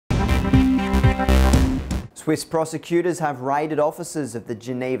Swiss prosecutors have raided offices of the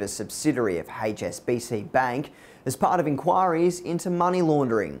Geneva subsidiary of HSBC Bank as part of inquiries into money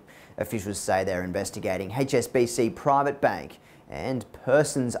laundering. Officials say they're investigating HSBC Private Bank and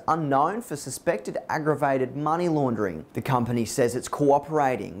persons unknown for suspected aggravated money laundering. The company says it's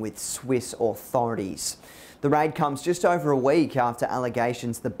cooperating with Swiss authorities. The raid comes just over a week after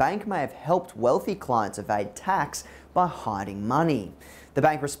allegations the bank may have helped wealthy clients evade tax by hiding money. The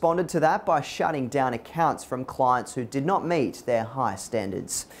bank responded to that by shutting down accounts from clients who did not meet their high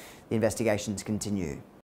standards. The investigations continue.